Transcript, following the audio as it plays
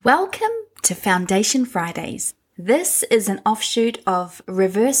Welcome to Foundation Fridays. This is an offshoot of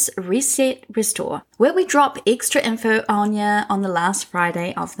Reverse Reset Restore, where we drop extra info on you on the last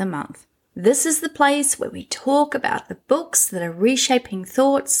Friday of the month. This is the place where we talk about the books that are reshaping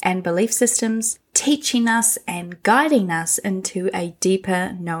thoughts and belief systems, teaching us and guiding us into a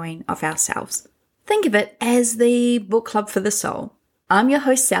deeper knowing of ourselves. Think of it as the book club for the soul. I'm your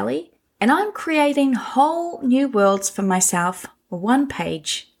host, Sally, and I'm creating whole new worlds for myself, one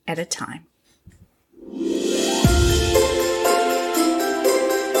page at a time.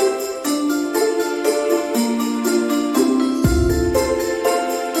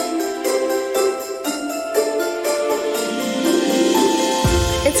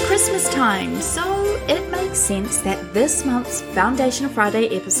 It's Christmas time, so it makes sense that this month's Foundation Friday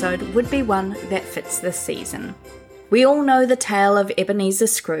episode would be one that fits this season. We all know the tale of Ebenezer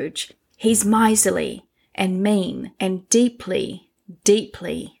Scrooge. He's miserly and mean and deeply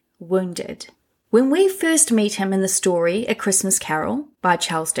wounded. When we first meet him in the story A Christmas Carol by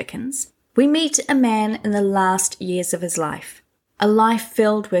Charles Dickens, we meet a man in the last years of his life. A life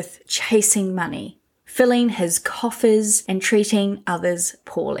filled with chasing money, filling his coffers and treating others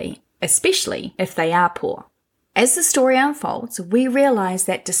poorly, especially if they are poor. As the story unfolds, we realize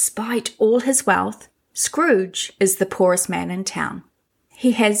that despite all his wealth, Scrooge is the poorest man in town.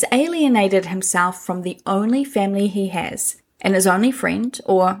 He has alienated himself from the only family he has, and his only friend,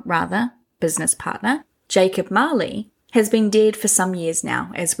 or rather, business partner, Jacob Marley, has been dead for some years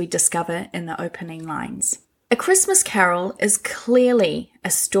now, as we discover in the opening lines. A Christmas Carol is clearly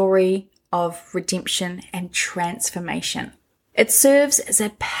a story of redemption and transformation. It serves as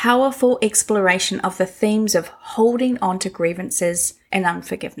a powerful exploration of the themes of holding on to grievances and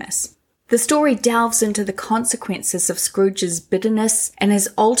unforgiveness. The story delves into the consequences of Scrooge's bitterness and his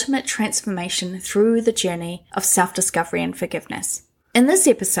ultimate transformation through the journey of self-discovery and forgiveness. In this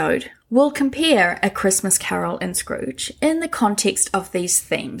episode, we'll compare A Christmas Carol and Scrooge in the context of these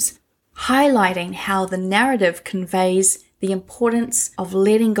themes, highlighting how the narrative conveys the importance of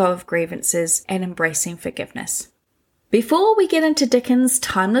letting go of grievances and embracing forgiveness. Before we get into Dickens'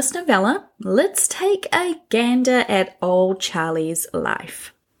 timeless novella, let's take a gander at old Charlie's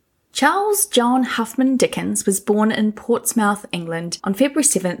life. Charles John Huffman Dickens was born in Portsmouth, England on February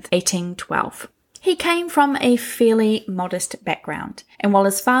 7th, 1812. He came from a fairly modest background, and while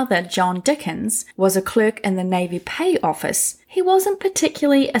his father, John Dickens, was a clerk in the Navy Pay Office, he wasn't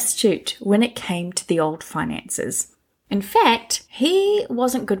particularly astute when it came to the old finances. In fact, he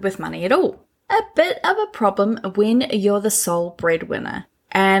wasn't good with money at all. A bit of a problem when you're the sole breadwinner,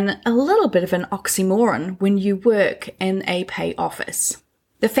 and a little bit of an oxymoron when you work in a pay office.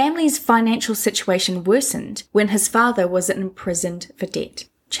 The family's financial situation worsened when his father was imprisoned for debt.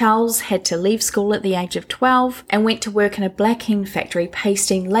 Charles had to leave school at the age of 12 and went to work in a blacking factory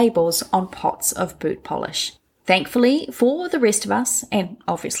pasting labels on pots of boot polish. Thankfully for the rest of us, and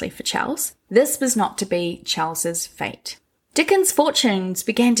obviously for Charles, this was not to be Charles's fate. Dickens' fortunes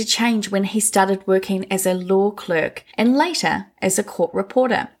began to change when he started working as a law clerk and later as a court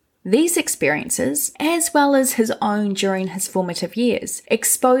reporter. These experiences, as well as his own during his formative years,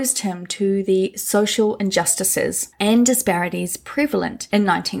 exposed him to the social injustices and disparities prevalent in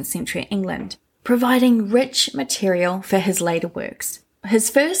 19th century England, providing rich material for his later works. His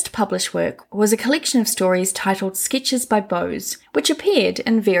first published work was a collection of stories titled Sketches by Boz, which appeared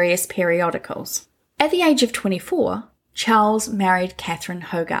in various periodicals. At the age of 24, Charles married Catherine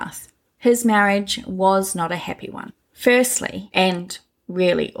Hogarth. His marriage was not a happy one. Firstly, and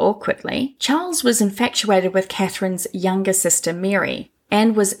really awkwardly, Charles was infatuated with Catherine's younger sister Mary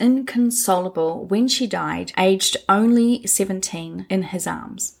and was inconsolable when she died, aged only 17, in his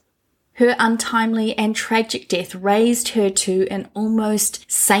arms. Her untimely and tragic death raised her to an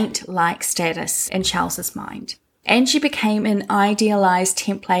almost saint-like status in Charles's mind, and she became an idealized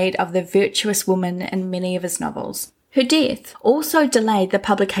template of the virtuous woman in many of his novels. Her death also delayed the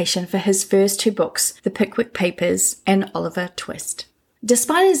publication for his first two books, The Pickwick Papers and Oliver Twist.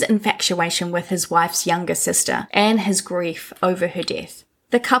 Despite his infatuation with his wife's younger sister and his grief over her death,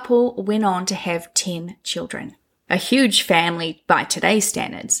 the couple went on to have 10 children. A huge family by today's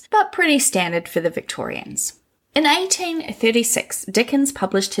standards, but pretty standard for the Victorians. In 1836, Dickens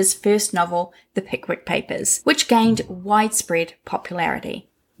published his first novel, The Pickwick Papers, which gained widespread popularity.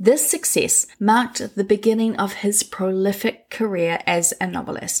 This success marked the beginning of his prolific career as a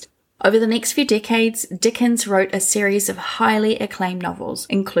novelist. Over the next few decades, Dickens wrote a series of highly acclaimed novels,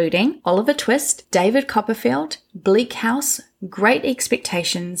 including Oliver Twist, David Copperfield, Bleak House, Great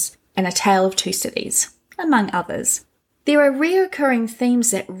Expectations, and A Tale of Two Cities, among others. There are recurring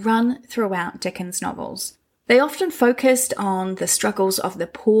themes that run throughout Dickens' novels. They often focused on the struggles of the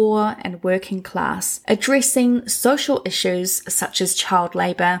poor and working class, addressing social issues such as child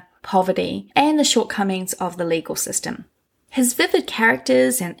labour, poverty, and the shortcomings of the legal system. His vivid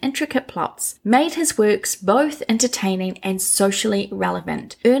characters and intricate plots made his works both entertaining and socially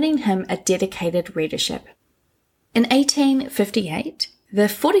relevant, earning him a dedicated readership. In 1858, the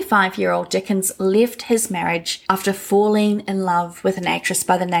 45-year-old Dickens left his marriage after falling in love with an actress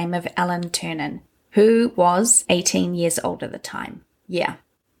by the name of Ellen Ternan, who was 18 years old at the time. Yeah,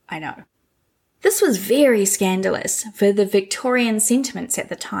 I know. This was very scandalous for the Victorian sentiments at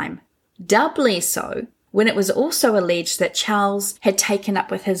the time, doubly so when it was also alleged that Charles had taken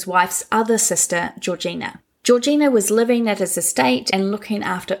up with his wife's other sister, Georgina. Georgina was living at his estate and looking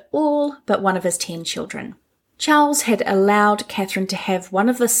after all but one of his 10 children. Charles had allowed Catherine to have one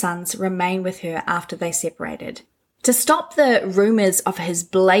of the sons remain with her after they separated. To stop the rumours of his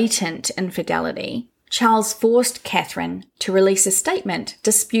blatant infidelity, Charles forced Catherine to release a statement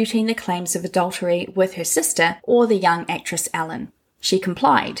disputing the claims of adultery with her sister or the young actress Ellen. She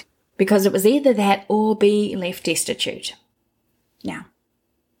complied, because it was either that or be left destitute. Now,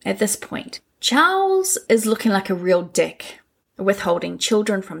 at this point, Charles is looking like a real dick, withholding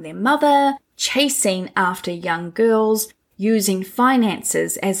children from their mother, chasing after young girls, using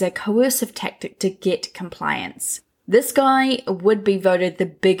finances as a coercive tactic to get compliance. This guy would be voted the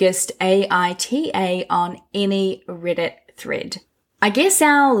biggest AITA on any Reddit thread. I guess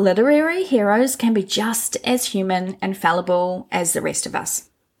our literary heroes can be just as human and fallible as the rest of us.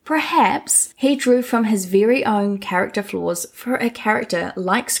 Perhaps he drew from his very own character flaws for a character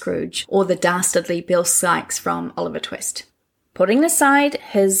like Scrooge or the dastardly Bill Sikes from Oliver Twist. Putting aside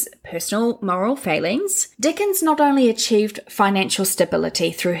his personal moral failings, Dickens not only achieved financial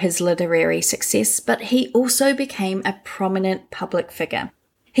stability through his literary success, but he also became a prominent public figure.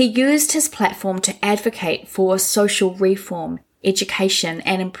 He used his platform to advocate for social reform, education,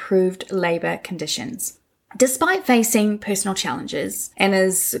 and improved labour conditions. Despite facing personal challenges and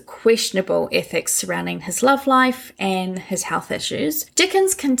his questionable ethics surrounding his love life and his health issues,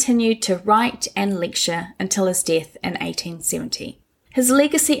 Dickens continued to write and lecture until his death in 1870. His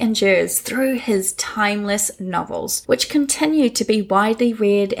legacy endures through his timeless novels, which continue to be widely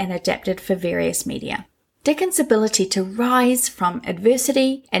read and adapted for various media. Dickens' ability to rise from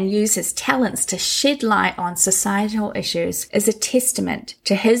adversity and use his talents to shed light on societal issues is a testament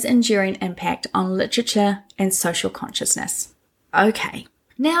to his enduring impact on literature and social consciousness. Okay,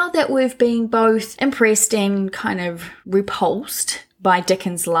 now that we've been both impressed and kind of repulsed by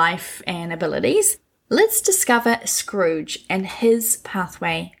Dickens' life and abilities, let's discover Scrooge and his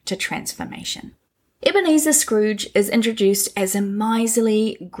pathway to transformation. Ebenezer Scrooge is introduced as a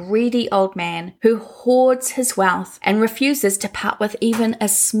miserly, greedy old man who hoards his wealth and refuses to part with even a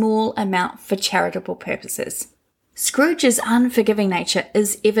small amount for charitable purposes. Scrooge's unforgiving nature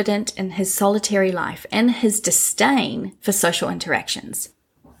is evident in his solitary life and his disdain for social interactions.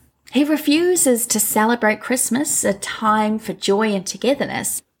 He refuses to celebrate Christmas, a time for joy and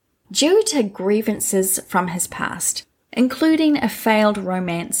togetherness, due to grievances from his past, including a failed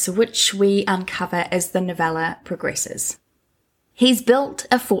romance which we uncover as the novella progresses. He's built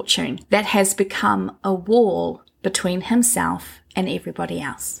a fortune that has become a wall between himself and everybody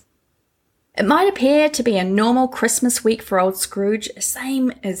else. It might appear to be a normal Christmas week for old Scrooge,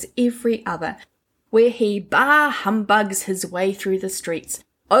 same as every other, where he humbugs his way through the streets,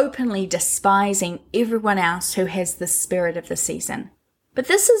 openly despising everyone else who has the spirit of the season. But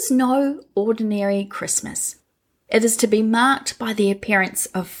this is no ordinary Christmas. It is to be marked by the appearance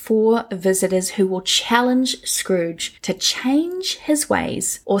of 4 visitors who will challenge Scrooge to change his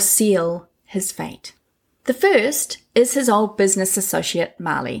ways or seal his fate. The first is his old business associate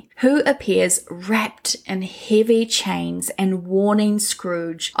Marley, who appears wrapped in heavy chains and warning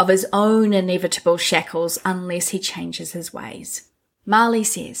Scrooge of his own inevitable shackles unless he changes his ways. Marley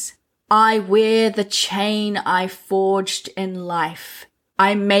says, "I wear the chain I forged in life.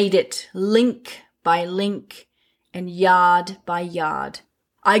 I made it link by link and yard by yard.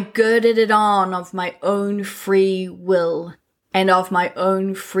 I girded it on of my own free will, and of my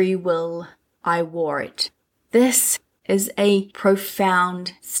own free will I wore it." This is a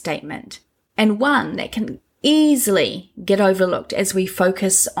profound statement, and one that can easily get overlooked as we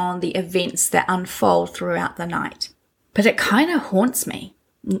focus on the events that unfold throughout the night. But it kind of haunts me,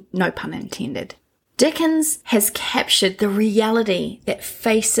 no pun intended. Dickens has captured the reality that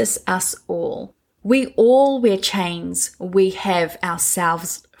faces us all. We all wear chains we have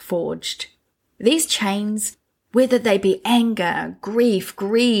ourselves forged. These chains, whether they be anger, grief,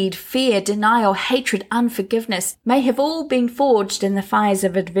 greed, fear, denial, hatred, unforgiveness, may have all been forged in the fires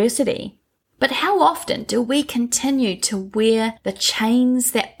of adversity. But how often do we continue to wear the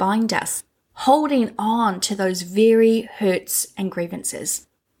chains that bind us, holding on to those very hurts and grievances,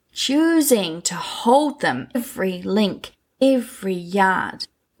 choosing to hold them every link, every yard?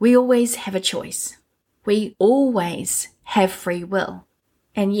 We always have a choice. We always have free will.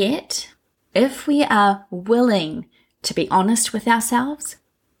 And yet, if we are willing to be honest with ourselves,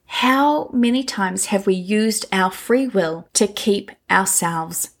 how many times have we used our free will to keep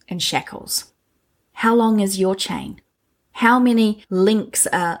ourselves in shackles? How long is your chain? How many links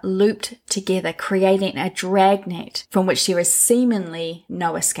are looped together, creating a dragnet from which there is seemingly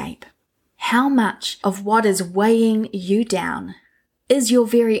no escape? How much of what is weighing you down is your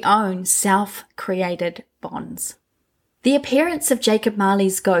very own self-created bonds? The appearance of Jacob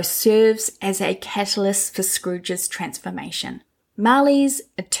Marley's ghost serves as a catalyst for Scrooge's transformation. Marley's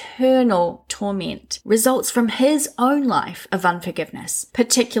eternal torment results from his own life of unforgiveness,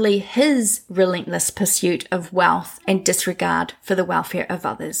 particularly his relentless pursuit of wealth and disregard for the welfare of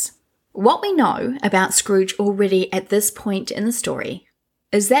others. What we know about Scrooge already at this point in the story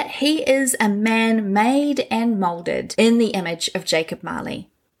is that he is a man made and moulded in the image of Jacob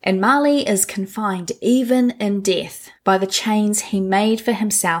Marley. And Marley is confined even in death by the chains he made for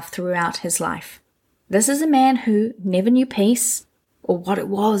himself throughout his life. This is a man who never knew peace or what it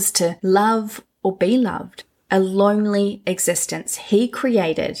was to love or be loved, a lonely existence he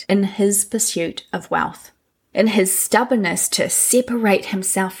created in his pursuit of wealth, in his stubbornness to separate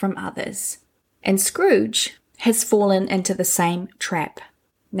himself from others. And Scrooge has fallen into the same trap.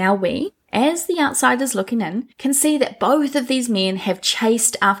 Now we, as the outsiders looking in, can see that both of these men have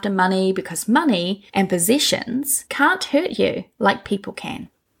chased after money because money and possessions can't hurt you like people can.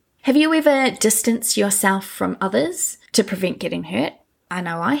 Have you ever distanced yourself from others to prevent getting hurt? I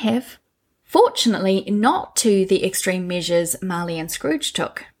know I have. Fortunately, not to the extreme measures Marley and Scrooge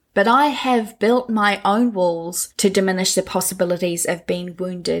took, but I have built my own walls to diminish the possibilities of being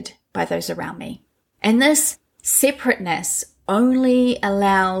wounded by those around me. And this separateness only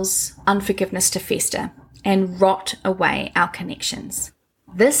allows unforgiveness to fester and rot away our connections.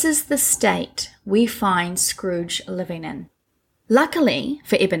 This is the state we find Scrooge living in. Luckily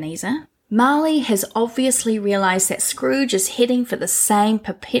for Ebenezer, Marley has obviously realized that Scrooge is heading for the same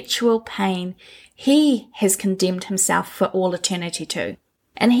perpetual pain he has condemned himself for all eternity to.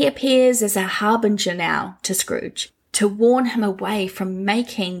 And he appears as a harbinger now to Scrooge, to warn him away from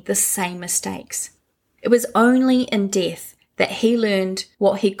making the same mistakes. It was only in death that he learned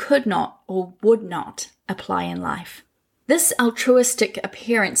what he could not or would not apply in life. This altruistic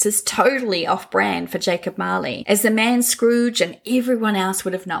appearance is totally off-brand for Jacob Marley, as the man Scrooge and everyone else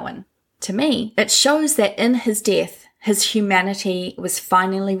would have known. To me, it shows that in his death, his humanity was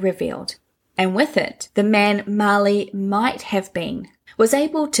finally revealed, and with it, the man Marley might have been was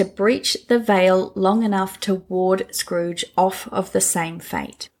able to breach the veil long enough to ward Scrooge off of the same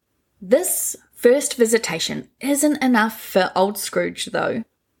fate. This first visitation isn't enough for old Scrooge, though.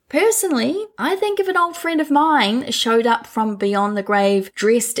 Personally, I think if an old friend of mine showed up from beyond the grave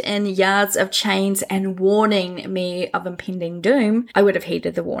dressed in yards of chains and warning me of impending doom, I would have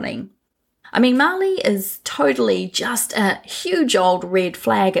heeded the warning. I mean, Marley is totally just a huge old red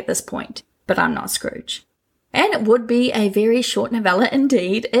flag at this point, but I'm not Scrooge. And it would be a very short novella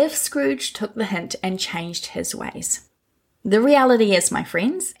indeed if Scrooge took the hint and changed his ways. The reality is, my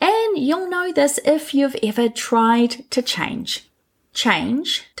friends, and you'll know this if you've ever tried to change.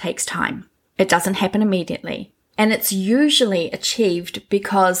 Change takes time. It doesn't happen immediately. And it's usually achieved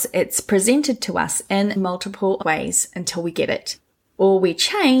because it's presented to us in multiple ways until we get it. Or we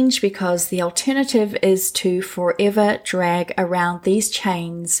change because the alternative is to forever drag around these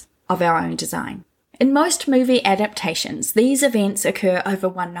chains of our own design. In most movie adaptations, these events occur over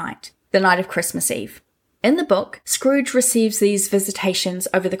one night, the night of Christmas Eve. In the book, Scrooge receives these visitations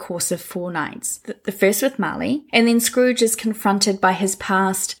over the course of 4 nights, the first with Marley, and then Scrooge is confronted by his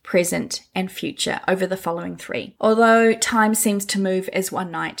past, present, and future over the following 3, although time seems to move as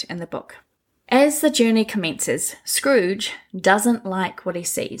one night in the book. As the journey commences, Scrooge doesn't like what he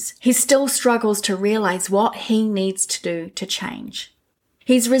sees. He still struggles to realize what he needs to do to change.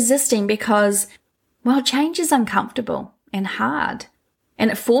 He's resisting because, well, change is uncomfortable and hard. And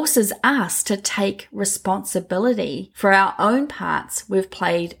it forces us to take responsibility for our own parts we've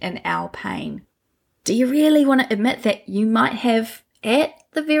played in our pain. Do you really want to admit that you might have, at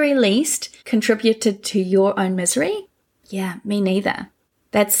the very least, contributed to your own misery? Yeah, me neither.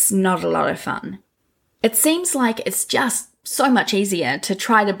 That's not a lot of fun. It seems like it's just so much easier to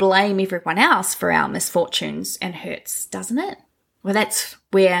try to blame everyone else for our misfortunes and hurts, doesn't it? Well, that's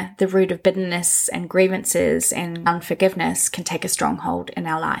where the root of bitterness and grievances and unforgiveness can take a stronghold in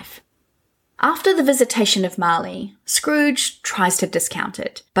our life. After the visitation of Marley, Scrooge tries to discount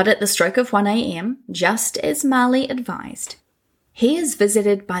it, but at the stroke of 1 a.m., just as Marley advised, he is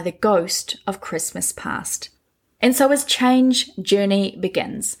visited by the ghost of Christmas past. And so his change journey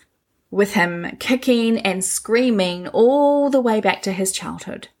begins, with him kicking and screaming all the way back to his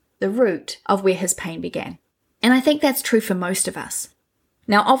childhood, the root of where his pain began. And I think that's true for most of us.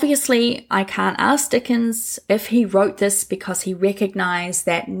 Now, obviously, I can't ask Dickens if he wrote this because he recognized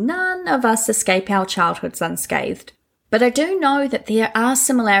that none of us escape our childhoods unscathed. But I do know that there are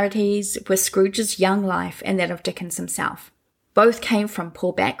similarities with Scrooge's young life and that of Dickens himself. Both came from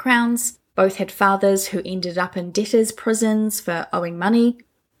poor backgrounds, both had fathers who ended up in debtors' prisons for owing money,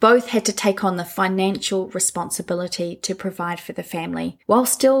 both had to take on the financial responsibility to provide for the family, while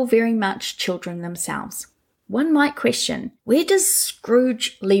still very much children themselves. One might question, where does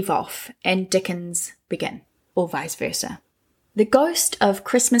Scrooge leave off and Dickens begin, or vice versa? The ghost of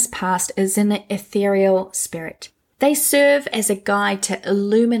Christmas past is an ethereal spirit. They serve as a guide to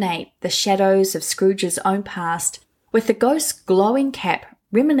illuminate the shadows of Scrooge's own past, with the ghost's glowing cap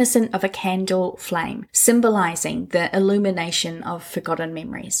reminiscent of a candle flame, symbolizing the illumination of forgotten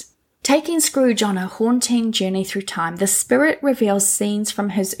memories. Taking Scrooge on a haunting journey through time, the spirit reveals scenes from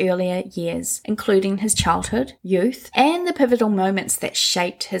his earlier years, including his childhood, youth, and the pivotal moments that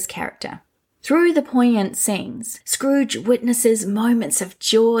shaped his character. Through the poignant scenes, Scrooge witnesses moments of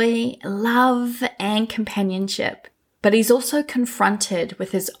joy, love, and companionship. But he's also confronted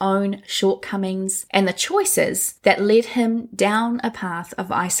with his own shortcomings and the choices that led him down a path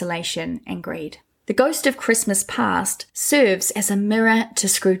of isolation and greed. The ghost of Christmas past serves as a mirror to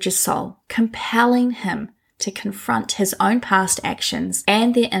Scrooge's soul, compelling him to confront his own past actions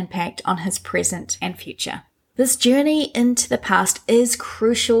and their impact on his present and future. This journey into the past is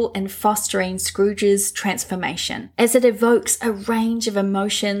crucial in fostering Scrooge's transformation, as it evokes a range of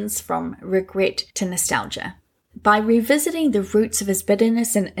emotions from regret to nostalgia. By revisiting the roots of his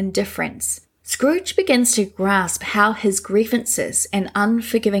bitterness and indifference, Scrooge begins to grasp how his grievances and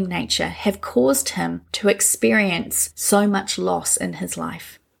unforgiving nature have caused him to experience so much loss in his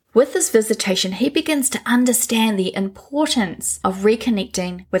life. With this visitation, he begins to understand the importance of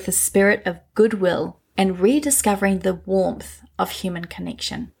reconnecting with a spirit of goodwill and rediscovering the warmth of human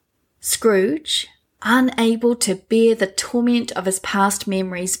connection. Scrooge, unable to bear the torment of his past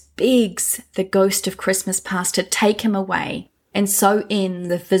memories, begs the ghost of Christmas past to take him away, and so end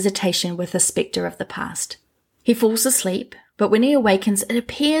the visitation with the spectre of the past. He falls asleep, but when he awakens, it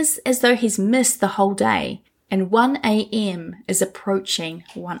appears as though he's missed the whole day, and 1 a.m. is approaching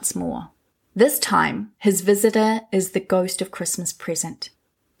once more. This time, his visitor is the ghost of Christmas present.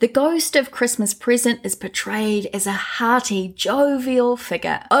 The ghost of Christmas present is portrayed as a hearty, jovial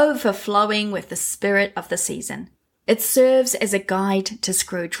figure, overflowing with the spirit of the season. It serves as a guide to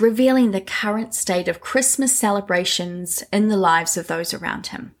Scrooge, revealing the current state of Christmas celebrations in the lives of those around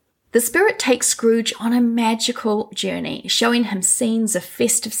him. The spirit takes Scrooge on a magical journey, showing him scenes of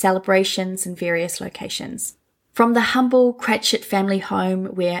festive celebrations in various locations. From the humble Cratchit family home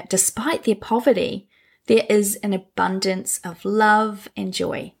where, despite their poverty, there is an abundance of love and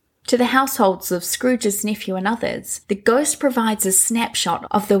joy, to the households of Scrooge's nephew and others, the ghost provides a snapshot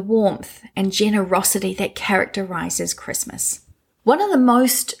of the warmth and generosity that characterizes Christmas. One of the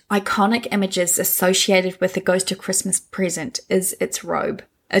most iconic images associated with the ghost of Christmas present is its robe,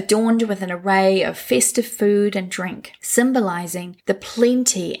 adorned with an array of festive food and drink, symbolizing the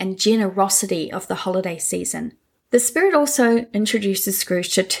plenty and generosity of the holiday season. The spirit also introduces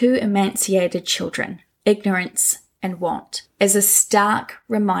Scrooge to two emaciated children, Ignorance and Want, as a stark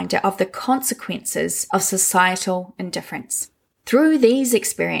reminder of the consequences of societal indifference. Through these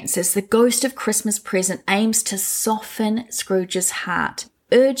experiences, the ghost of Christmas present aims to soften Scrooge's heart,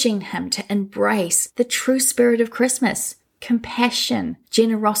 urging him to embrace the true spirit of Christmas, compassion,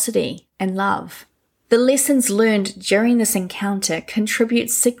 generosity, and love. The lessons learned during this encounter contribute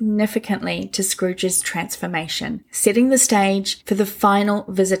significantly to Scrooge's transformation, setting the stage for the final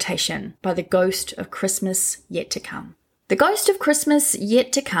visitation by the ghost of Christmas yet to come. The ghost of Christmas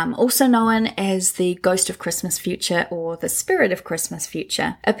yet to come, also known as the ghost of Christmas future or the spirit of Christmas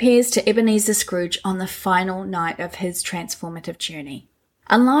future, appears to Ebenezer Scrooge on the final night of his transformative journey.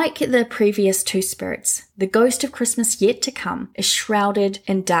 Unlike the previous two spirits, the ghost of Christmas yet to come is shrouded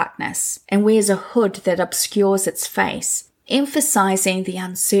in darkness and wears a hood that obscures its face, emphasizing the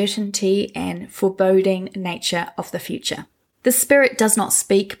uncertainty and foreboding nature of the future. The spirit does not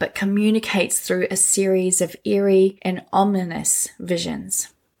speak but communicates through a series of eerie and ominous visions.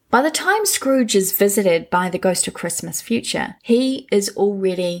 By the time Scrooge is visited by the ghost of Christmas future, he is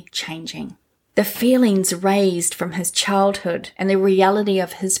already changing. The feelings raised from his childhood and the reality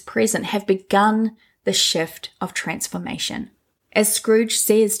of his present have begun the shift of transformation. As Scrooge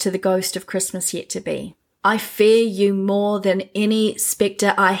says to the ghost of Christmas yet to be, "I fear you more than any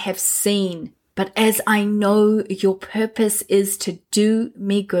spectre I have seen, but as I know your purpose is to do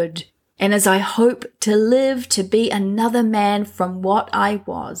me good, and as I hope to live to be another man from what I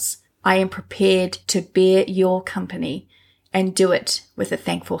was, I am prepared to bear your company and do it with a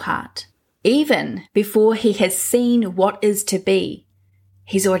thankful heart." Even before he has seen what is to be,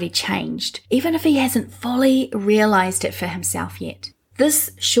 he's already changed, even if he hasn't fully realized it for himself yet.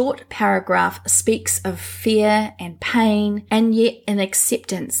 This short paragraph speaks of fear and pain, and yet an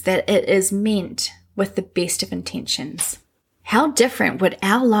acceptance that it is meant with the best of intentions. How different would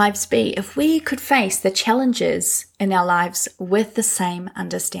our lives be if we could face the challenges in our lives with the same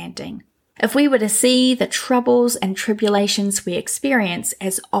understanding? If we were to see the troubles and tribulations we experience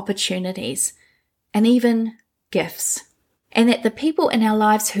as opportunities and even gifts, and that the people in our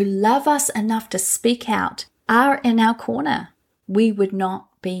lives who love us enough to speak out are in our corner, we would not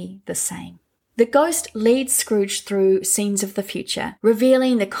be the same. The ghost leads Scrooge through scenes of the future,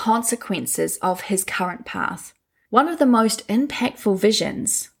 revealing the consequences of his current path. One of the most impactful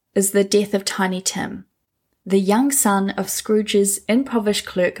visions is the death of Tiny Tim, the young son of Scrooge's impoverished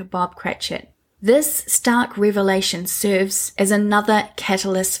clerk Bob Cratchit. This stark revelation serves as another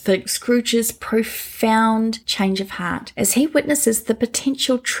catalyst for Scrooge's profound change of heart as he witnesses the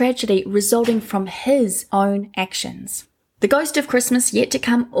potential tragedy resulting from his own actions. The Ghost of Christmas Yet to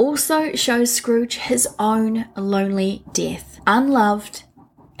Come also shows Scrooge his own lonely death, unloved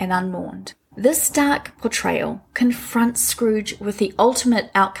and unmourned. This stark portrayal confronts Scrooge with the ultimate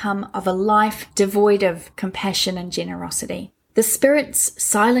outcome of a life devoid of compassion and generosity. The Spirit's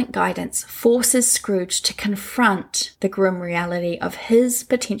silent guidance forces Scrooge to confront the grim reality of his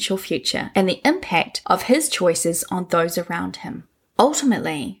potential future and the impact of his choices on those around him.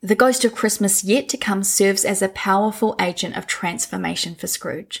 Ultimately, the Ghost of Christmas Yet to Come serves as a powerful agent of transformation for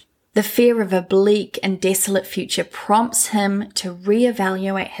Scrooge. The fear of a bleak and desolate future prompts him to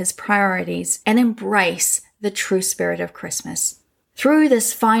reevaluate his priorities and embrace the true spirit of Christmas. Through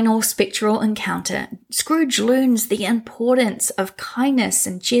this final spectral encounter, Scrooge learns the importance of kindness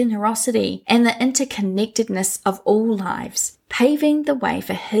and generosity and the interconnectedness of all lives, paving the way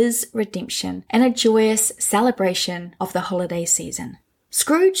for his redemption and a joyous celebration of the holiday season.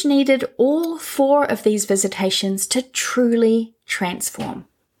 Scrooge needed all four of these visitations to truly transform.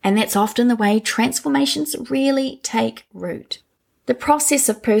 And that's often the way transformations really take root. The process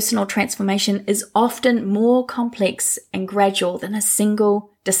of personal transformation is often more complex and gradual than a single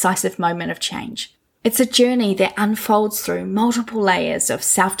decisive moment of change. It's a journey that unfolds through multiple layers of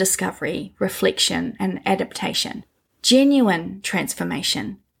self-discovery, reflection, and adaptation. Genuine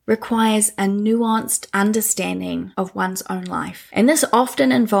transformation requires a nuanced understanding of one's own life, and this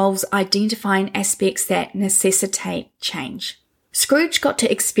often involves identifying aspects that necessitate change. Scrooge got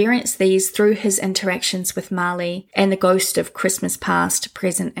to experience these through his interactions with Marley and the ghost of Christmas past,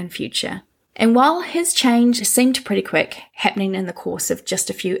 present, and future. And while his change seemed pretty quick, happening in the course of just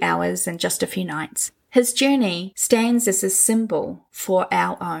a few hours and just a few nights, his journey stands as a symbol for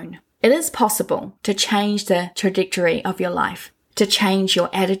our own. It is possible to change the trajectory of your life, to change your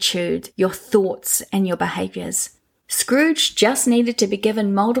attitude, your thoughts, and your behaviors. Scrooge just needed to be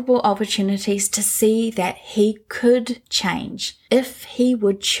given multiple opportunities to see that he could change if he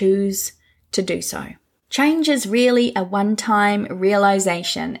would choose to do so. Change is really a one-time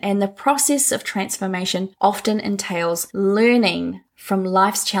realization, and the process of transformation often entails learning from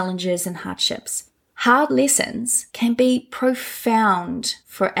life's challenges and hardships. Hard lessons can be profound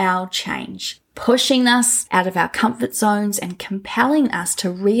for our change, pushing us out of our comfort zones and compelling us to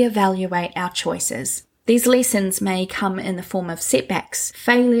reevaluate our choices. These lessons may come in the form of setbacks,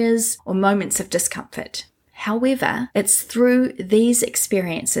 failures, or moments of discomfort. However, it's through these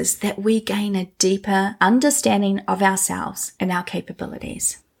experiences that we gain a deeper understanding of ourselves and our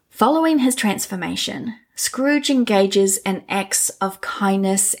capabilities. Following his transformation, Scrooge engages in acts of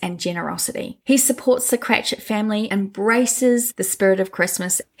kindness and generosity. He supports the Cratchit family, embraces the spirit of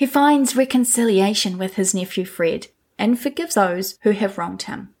Christmas. He finds reconciliation with his nephew Fred, and forgives those who have wronged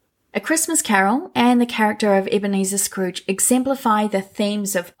him. A Christmas Carol and the character of Ebenezer Scrooge exemplify the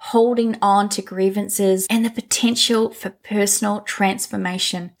themes of holding on to grievances and the potential for personal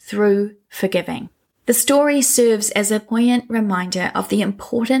transformation through forgiving. The story serves as a poignant reminder of the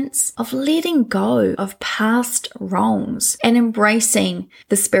importance of letting go of past wrongs and embracing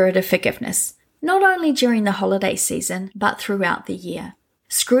the spirit of forgiveness, not only during the holiday season, but throughout the year.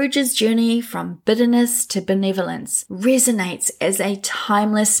 Scrooge's journey from bitterness to benevolence resonates as a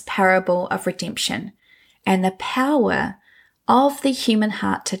timeless parable of redemption and the power of the human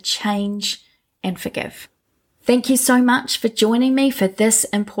heart to change and forgive. Thank you so much for joining me for this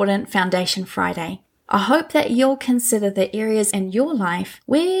important Foundation Friday. I hope that you'll consider the areas in your life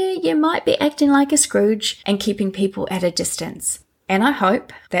where you might be acting like a Scrooge and keeping people at a distance. And I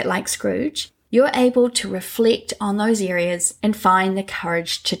hope that, like Scrooge, you're able to reflect on those areas and find the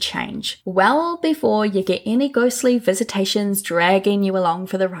courage to change well before you get any ghostly visitations dragging you along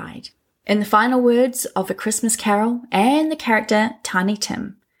for the ride. In the final words of A Christmas Carol and the character Tiny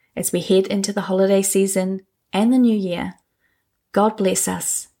Tim, as we head into the holiday season and the new year, God bless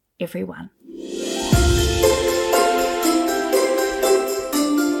us, everyone.